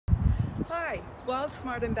Hi, Wild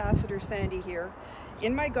Smart Ambassador Sandy here,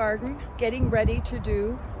 in my garden, getting ready to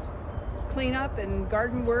do cleanup and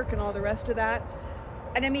garden work and all the rest of that.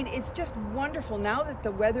 And I mean, it's just wonderful. Now that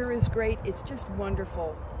the weather is great, it's just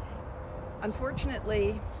wonderful.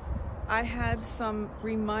 Unfortunately, I have some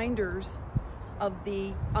reminders of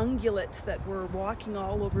the ungulates that were walking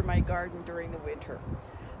all over my garden during the winter.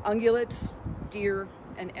 Ungulates, deer,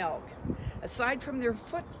 and elk. Aside from their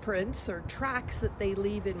footprints or tracks that they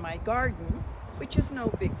leave in my garden, which is no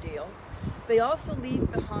big deal, they also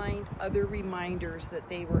leave behind other reminders that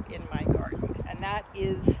they were in my garden, and that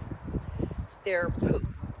is their poop,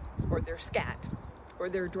 or their scat, or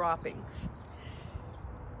their droppings.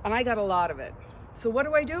 And I got a lot of it. So what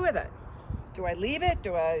do I do with it? Do I leave it?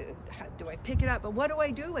 Do I pick it up? But what do I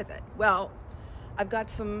do with it? Well, I've got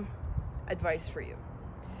some advice for you.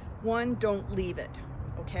 One, don't leave it,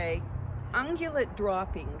 okay? Ungulate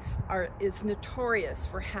droppings is notorious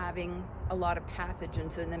for having a lot of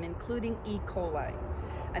pathogens in them, including E. coli.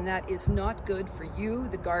 And that is not good for you,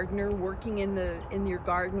 the gardener, working in your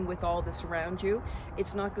garden with all this around you.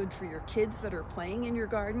 It's not good for your kids that are playing in your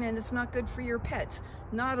garden, and it's not good for your pets.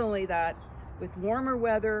 Not only that, with warmer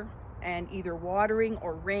weather and either watering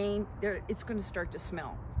or rain, it's going to start to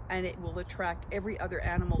smell, and it will attract every other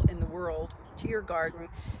animal in the world to your garden,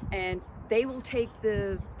 and they will take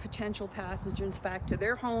the potential pathogens back to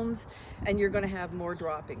their homes, and you're going to have more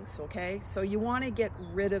droppings, okay? So you want to get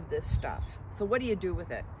rid of this stuff. So what do you do with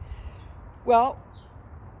it? Well,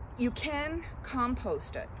 you can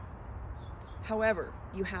compost it. However,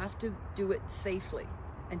 you have to do it safely.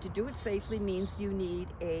 And to do it safely means you need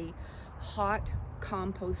a hot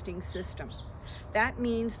composting system. That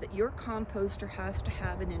means that your composter has to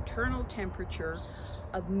have an internal temperature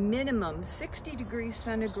of minimum 60 degrees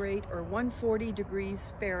centigrade or 140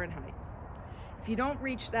 degrees Fahrenheit. If you don't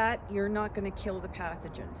reach that, you're not going to kill the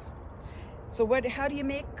pathogens. So how do you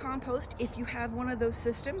make compost? If you have one of those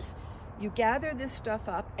systems, you gather this stuff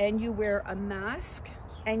up and you wear a mask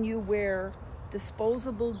and you wear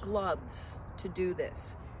disposable gloves to do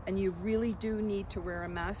this. And you really do need to wear a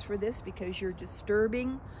mask for this, because you're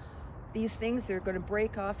disturbing these things. They're going to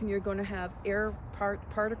break off and you're going to have air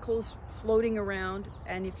particles floating around,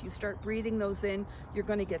 and if you start breathing those in, you're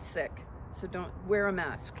going to get sick. So don't wear a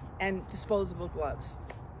mask and disposable gloves.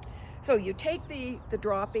 So you take the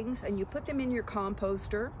droppings and you put them in your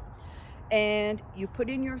composter, and you put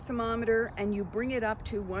in your thermometer and you bring it up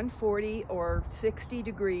to 140 or 60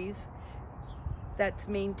 degrees. That's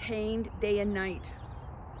maintained day and night.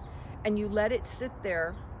 And you let it sit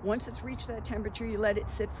there. Once it's reached that temperature, you let it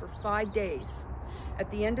sit for 5 days. At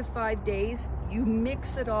the end of 5 days, you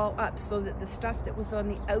mix it all up so that the stuff that was on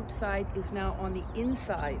the outside is now on the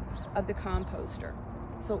inside of the composter.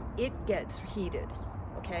 So it gets heated,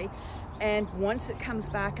 okay? And once it comes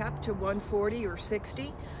back up to 140 or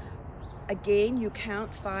 60, again, you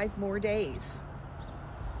count 5 more days.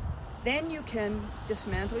 Then you can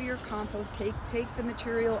dismantle your compost, take the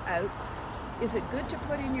material out. Is it good to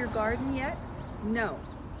put in your garden yet? No.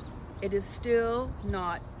 It is still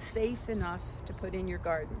not safe enough to put in your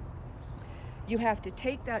garden. You have to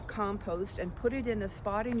take that compost and put it in a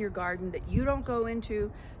spot in your garden that you don't go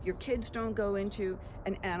into, your kids don't go into,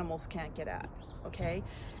 and animals can't get at, okay?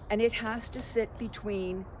 And it has to sit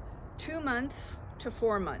between 2 months to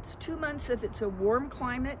 4 months. 2 months if it's a warm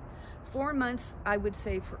climate. 4 months, I would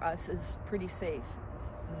say, for us is pretty safe.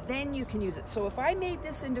 Then you can use it. So if I made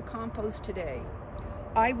this into compost today,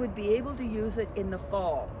 I would be able to use it in the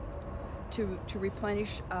fall to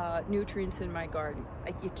replenish nutrients in my garden.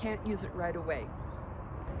 You can't use it right away.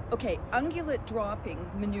 Okay, ungulate dropping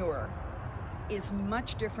manure is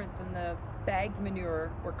much different than the bagged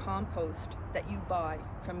manure or compost that you buy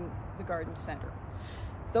from the garden center.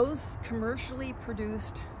 Those commercially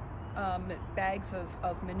produced bags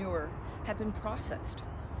of manure have been processed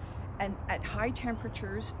and at high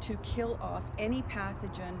temperatures to kill off any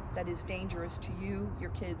pathogen that is dangerous to you, your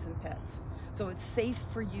kids, and pets. So it's safe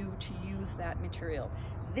for you to use that material.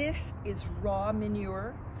 This is raw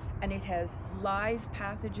manure, and it has live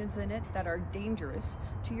pathogens in it that are dangerous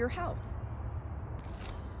to your health.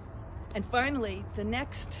 And finally, the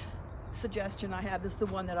next suggestion I have is the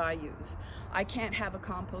one that I use. I can't have a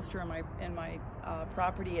composter in my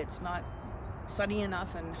property. It's not sunny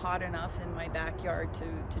enough and hot enough in my backyard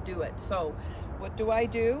to do it. So what do?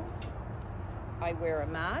 I wear a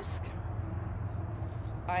mask.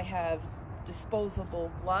 I have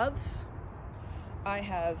disposable gloves. I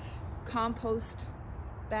have compost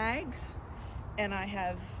bags, and I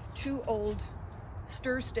have 2 old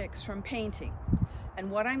stir sticks from painting.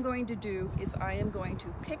 And what I'm going to do is I am going to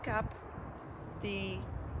pick up the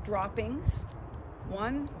droppings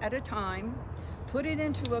one at a time, put it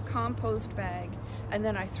into a compost bag, and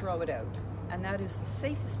then I throw it out. And that is the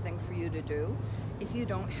safest thing for you to do if you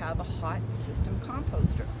don't have a hot system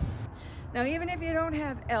composter. Now, even if you don't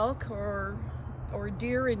have elk or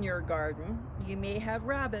deer in your garden, you may have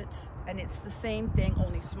rabbits, and it's the same thing,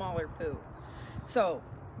 only smaller poo. So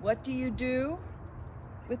what do you do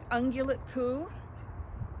with ungulate poo?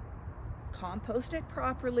 Compost it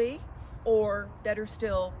properly, or better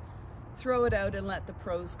still, throw it out and let the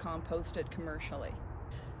pros compost it commercially.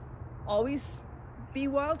 Always be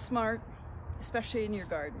wild smart, especially in your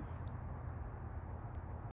garden.